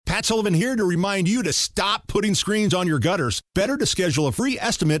Matt Sullivan here to remind you to stop putting screens on your gutters. Better to schedule a free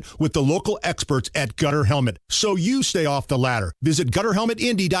estimate with the local experts at Gutter Helmet so you stay off the ladder. Visit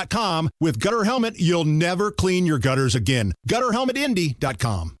GutterHelmetIndy.com. With Gutter Helmet, you'll never clean your gutters again.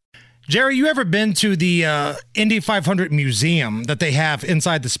 GutterHelmetIndy.com. Jerry, you ever been to the Indy 500 museum that they have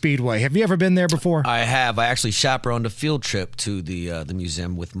inside the Speedway? Have you ever been there before? I have. I actually chaperoned a field trip to the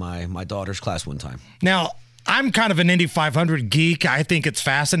museum with my daughter's class one time. Now, I'm kind of an Indy 500 geek. I think it's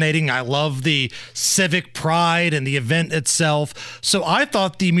fascinating. I love the civic pride and the event itself. So I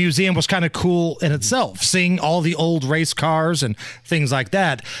thought the museum was kind of cool in itself, seeing all the old race cars and things like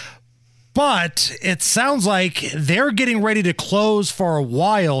that. But it sounds like they're getting ready to close for a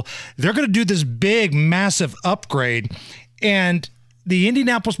while. They're going to do this big, massive upgrade. And the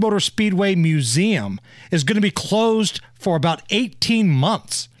Indianapolis Motor Speedway Museum is going to be closed for about 18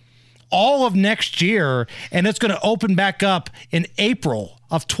 months, all of next year. And it's going to open back up in April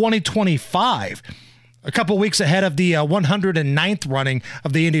of 2025. A couple weeks ahead of the 109th running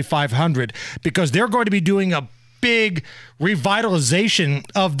of the Indy 500, because they're going to be doing a big revitalization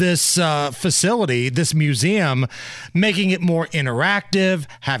of this facility, this museum, making it more interactive,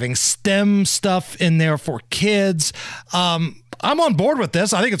 having STEM stuff in there for kids. I'm on board with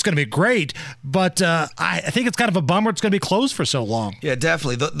this. I think it's going to be great, but I think it's kind of a bummer it's going to be closed for so long. Yeah,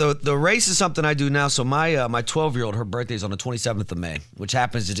 definitely. The race is something I do now. So my 12-year-old, her birthday is on the 27th of May, which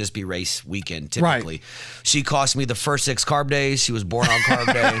happens to just be race weekend typically. Right. She cost me the first 6 carb days. She was born on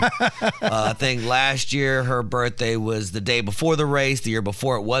carb day. I think last year her birthday was the day before the race. The year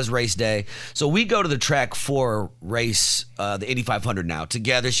before it was race day. So we go to the track for race the Indy 500 now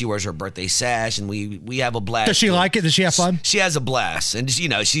together. She wears her birthday sash, and we have a blast. Does she like it? Does she have fun? She has a blast, and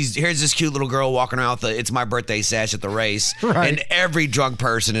here's this cute little girl walking around with it's my birthday sash at the race, right. And every drunk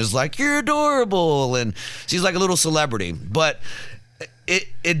person is like, "You're adorable," and she's like a little celebrity. But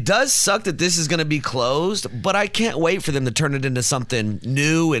it does suck that this is going to be closed, but I can't wait for them to turn it into something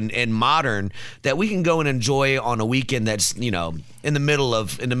new and modern that we can go and enjoy on a weekend that's in the middle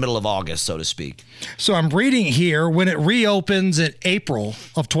of August, so to speak. So I'm reading here, when it reopens in April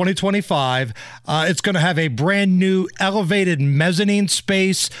of 2025, it's going to have a brand new elevated mezzanine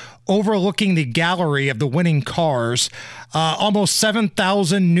space overlooking the gallery of the winning cars. Almost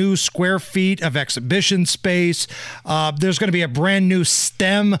 7,000 new square feet of exhibition space. There's going to be a brand new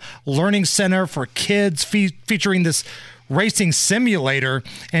STEM learning center for kids featuring this racing simulator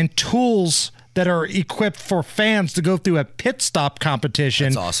and tools that are equipped for fans to go through a pit stop competition.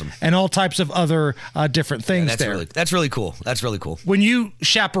 That's awesome. And all types of other different things there. That's really cool. That's really cool. When you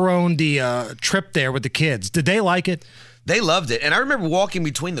chaperoned the trip there with the kids, did they like it? They loved it, and I remember walking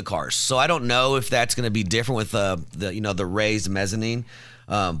between the cars. So I don't know if that's going to be different with the raised mezzanine,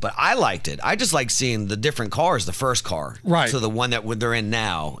 but I liked it. I just like seeing the different cars. The first car, right, to the one that they're in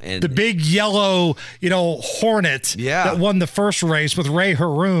now, and the big yellow, Hornet, that won the first race with Ray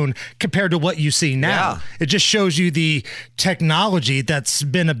Haroon, compared to what you see now. Yeah. It just shows you the technology that's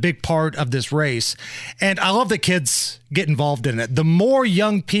been a big part of this race, and I love that kids get involved in it. The more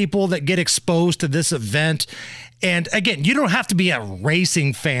young people that get exposed to this event. And again, you don't have to be a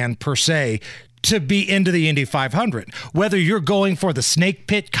racing fan per se to be into the Indy 500. Whether you're going for the Snake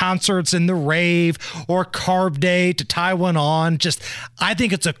Pit concerts in the rave or Carb Day to tie one on, I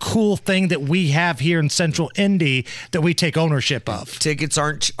think it's a cool thing that we have here in Central Indy that we take ownership of. Tickets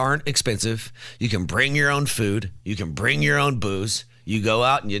aren't expensive. You can bring your own food. You can bring your own booze. You go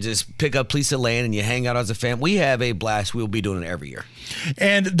out and you just pick up a piece of land and you hang out as a family. We have a blast. We'll be doing it every year.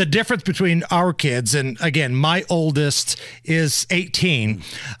 And the difference between our kids, and again, my oldest is 18.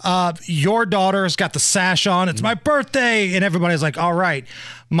 Your daughter's got the sash on. It's my birthday. And everybody's like, all right.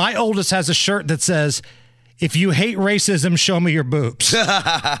 My oldest has a shirt that says, "If you hate racism, show me your boobs."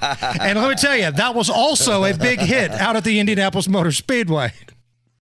 And let me tell you, that was also a big hit out at the Indianapolis Motor Speedway.